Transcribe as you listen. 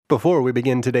Before we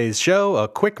begin today's show, a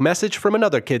quick message from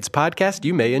another kids' podcast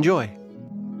you may enjoy.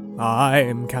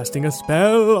 I'm casting a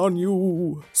spell on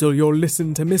you, so you'll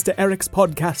listen to Mr. Eric's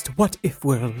podcast, What If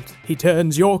World. He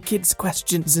turns your kids'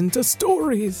 questions into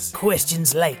stories.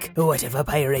 Questions like, what if a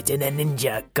pirate and a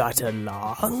ninja got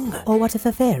along? Or what if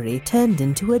a fairy turned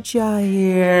into a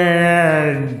giant?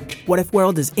 What If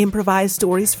World is improvised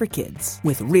stories for kids,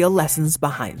 with real lessons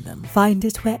behind them. Find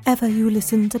it wherever you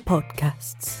listen to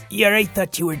podcasts. Yeah, I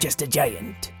thought you were just a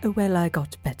giant. Well, I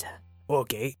got better.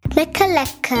 Okay. Mecca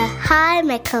Lecca, hi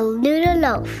Mecca Noodle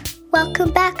Loaf.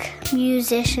 Welcome back,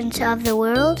 musicians of the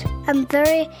world. I'm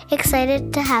very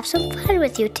excited to have some fun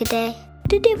with you today.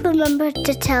 Did you remember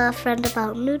to tell a friend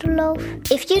about Noodle Loaf?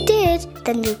 If you did,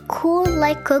 then you're cool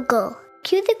like a girl.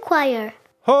 Cue the choir.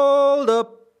 Hold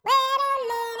up.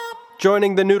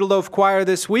 Joining the Noodle Loaf Choir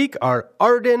this week are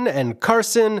Arden and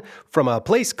Carson from a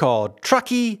place called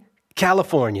Truckee,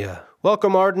 California.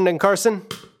 Welcome, Arden and Carson.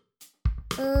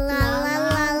 La la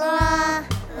la la,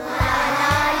 la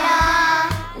la la,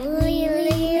 lee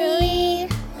lee lee,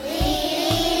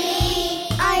 lee.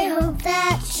 I hope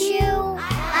that you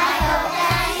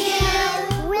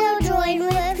will join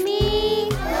with me.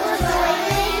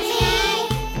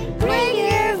 Bring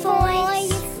your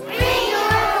voice,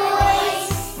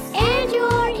 and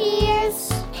your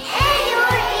ears,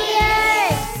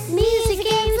 Music,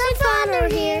 games, and fun are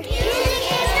here.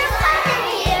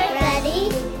 Ready?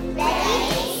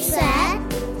 Set,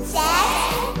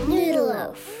 Noodle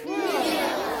Loaf.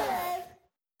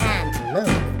 Time to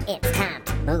move, it's time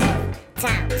to move.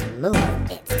 Time to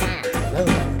move, it's time to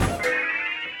move.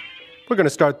 We're going to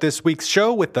start this week's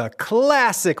show with a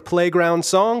classic playground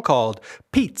song called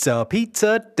Pizza,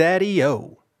 Pizza,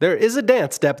 Daddy-O. There is a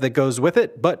dance step that goes with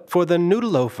it, but for the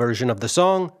Noodle Loaf version of the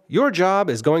song, your job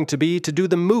is going to be to do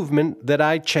the movement that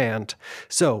I chant.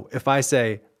 So if I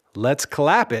say, let's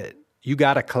clap it, you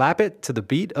gotta clap it to the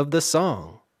beat of the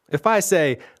song. If I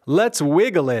say, let's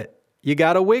wiggle it, you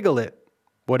gotta wiggle it.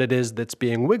 What it is that's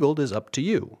being wiggled is up to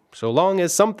you, so long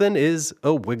as something is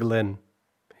a-Wigglin.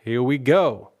 Here we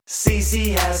go.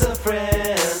 Cece has a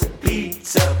friend,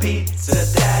 Pizza,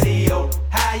 Pizza, Daddy-O.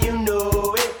 How you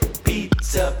know it?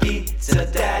 Pizza, Pizza,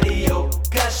 Daddy-O.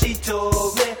 'Cause she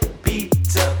told me,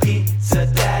 Pizza, Pizza,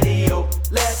 Daddy-O.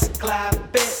 Let's clap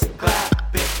it,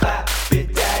 clap it, clap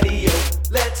it, Daddy-O.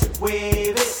 Let's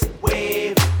wave it,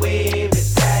 wave it, wave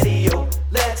it, Daddy-O.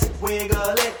 Let's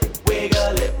wiggle it,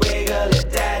 wiggle it, wiggle it,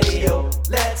 Daddy-O.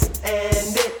 Let's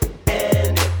end it,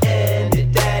 end it, end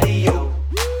it, Daddy-O.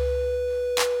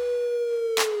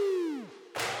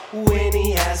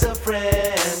 Winnie has a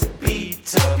friend,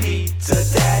 Pizza, Pizza,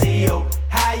 Daddy-O.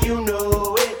 How you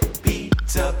know it?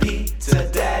 Pizza, Pizza,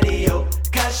 Daddy-O.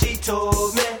 'Cause she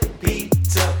told me,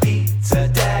 Pizza, Pizza,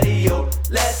 Daddy-O.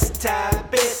 Let's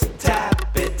tap it,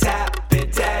 tap it, tap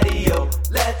it, Daddy-O.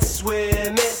 Let's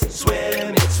swim it,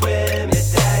 swim it, swim it,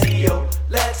 Daddy-O.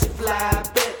 Let's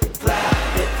flap it,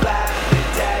 flap it, flap it,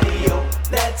 Daddy-O.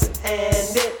 Let's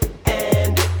end it,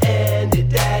 end it, end it,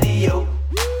 Daddy-O.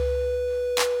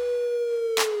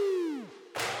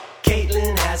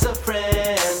 Caitlin has a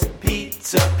friend,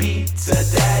 Pizza, Pizza,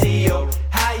 Daddy-O.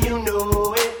 How you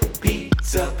know it?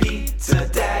 Pizza, Pizza,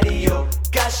 Daddy-O.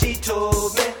 'Cause she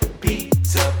told me,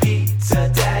 Pizza, Pizza,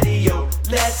 Daddy-O.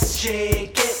 Let's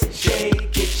shake it,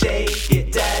 shake it, shake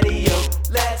it, Daddy-O.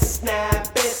 Let's snap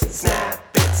it, snap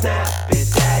it, snap it,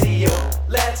 Daddy-O.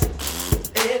 Let's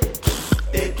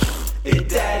it,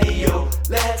 Daddy-O.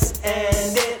 Let's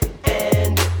end it,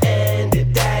 end it, end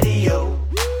it, Daddy-O.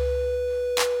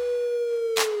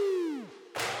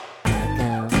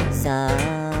 Echo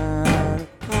song,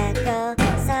 echo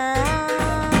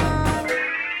song.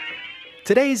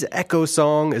 Today's Echo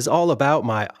Song is all about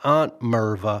my Aunt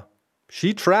Merva.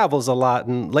 She travels a lot,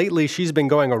 and lately she's been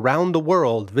going around the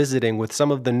world visiting with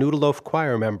some of the Noodle Loaf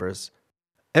Choir members.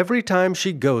 Every time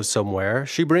she goes somewhere,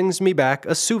 she brings me back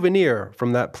a souvenir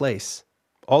from that place.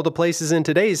 All the places in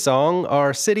today's song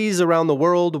are cities around the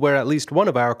world where at least one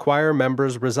of our choir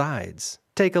members resides.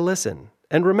 Take a listen.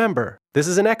 And remember, this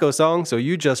is an Echo Song, so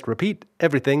you just repeat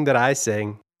everything that I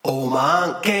sing. Oh, my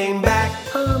aunt came back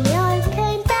Home yours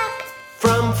came back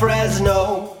from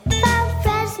Fresno. from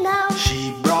Fresno.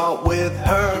 She brought with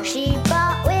her She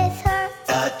brought with her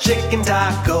a chicken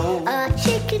taco. a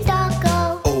chicken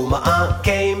taco. Oh, my aunt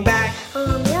came back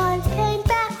Home yours came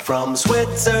back from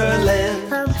Switzerland.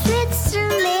 from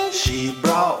Switzerland. She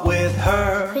brought with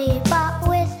her She brought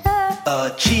with her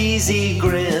a cheesy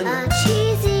grin. a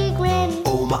cheesy grin.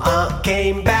 Oh, my aunt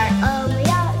came back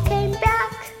Yacht came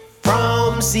back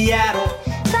from Seattle.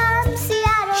 from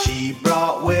Seattle. She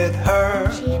brought with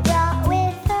her She brought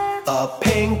with her a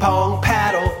ping pong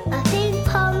paddle. a ping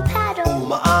pong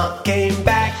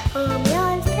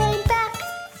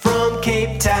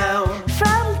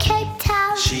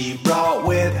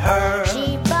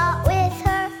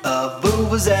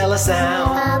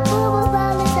sound. A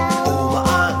boo-boo-bala sound. Oh, my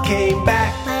aunt came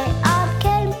back My aunt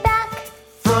came back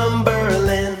from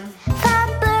Berlin. from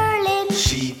Berlin.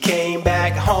 She came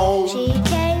back home She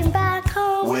came back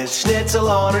home with schnitzel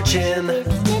on her chin. with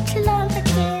schnitzel on her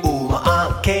chin. Oh, my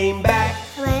aunt came back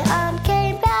My aunt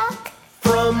came back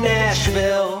from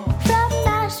Nashville. from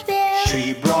Nashville.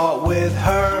 She brought with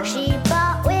her She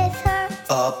brought with her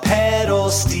a pedal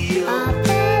steel. a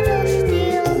pedal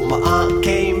steel. Oh, my aunt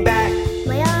came back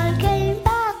My aunt came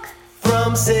back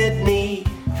from Sydney.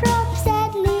 from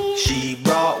Sydney. She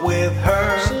brought with her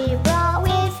She brought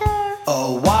with her a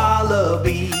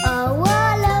wallaby. a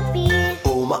wallaby.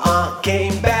 Oh, my aunt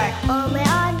came back Oh, my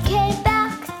aunt came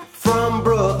back from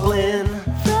Brooklyn.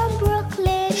 from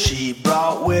Brooklyn. She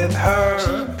brought with her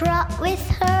She brought with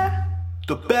her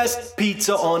the best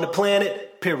pizza on the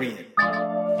planet, period.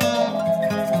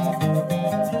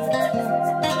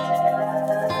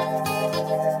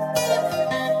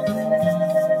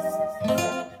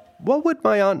 What would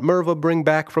my Aunt Merva bring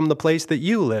back from the place that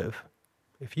you live?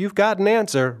 If you've got an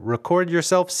answer, record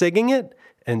yourself singing it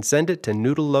and send it to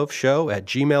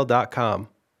noodleloafshow@gmail.com.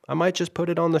 I might just put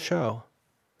it on the show.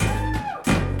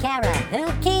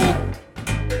 Karaoke?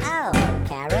 Oh,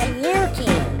 karaoke.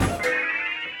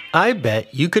 I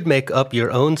bet you could make up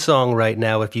your own song right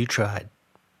now if you tried.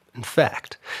 In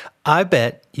fact, I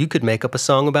bet you could make up a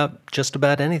song about just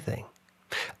about anything.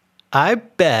 I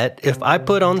bet if I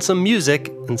put on some music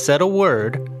and said a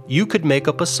word, you could make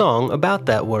up a song about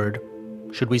that word.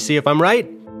 Should we see if I'm right?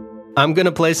 I'm going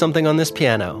to play something on this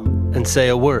piano and say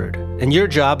a word, and your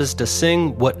job is to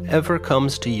sing whatever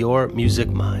comes to your music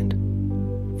mind.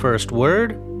 First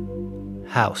word,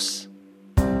 house.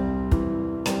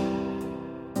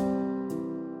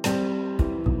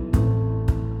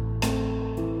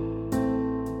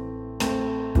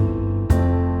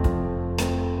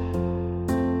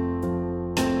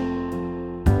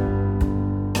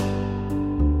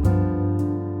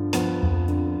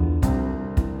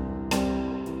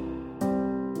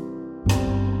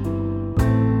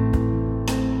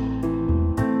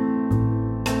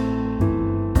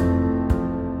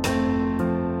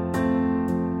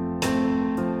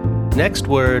 Next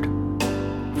word,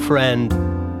 friend.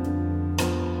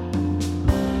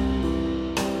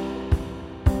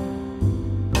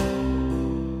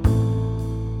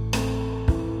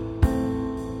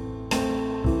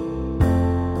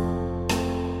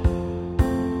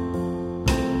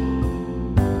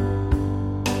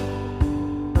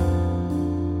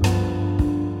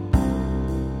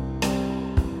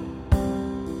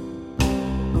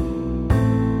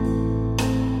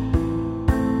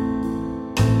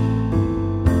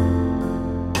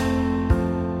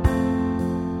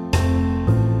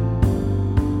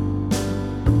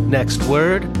 Next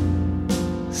word,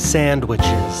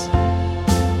 sandwiches.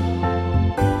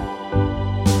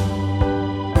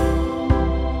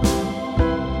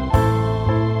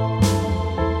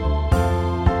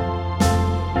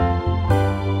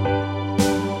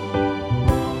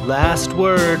 Last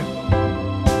word,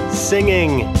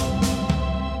 singing.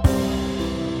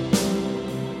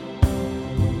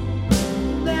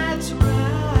 That's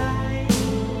right.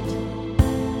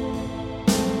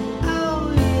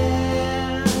 Oh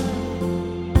yeah.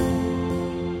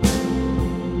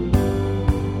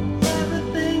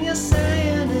 Everything you're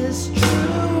saying is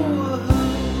true.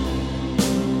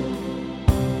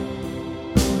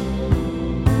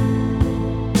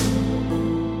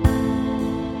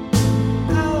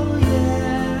 Oh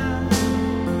yeah.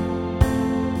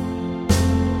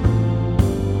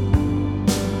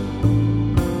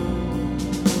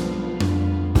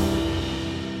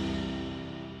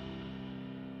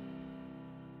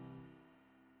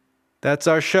 That's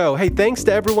our show. Hey, thanks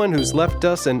to everyone who's left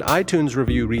us an iTunes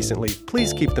review recently.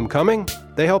 Please keep them coming.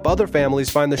 They help other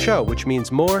families find the show, which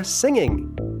means more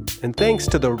singing. And thanks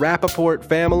to the Rappaport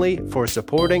family for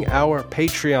supporting our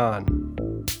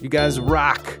Patreon. You guys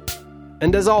rock.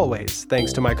 And as always,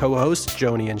 thanks to my co-hosts,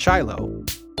 Joni and Shiloh.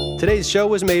 Today's show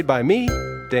was made by me,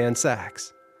 Dan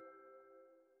Sachs.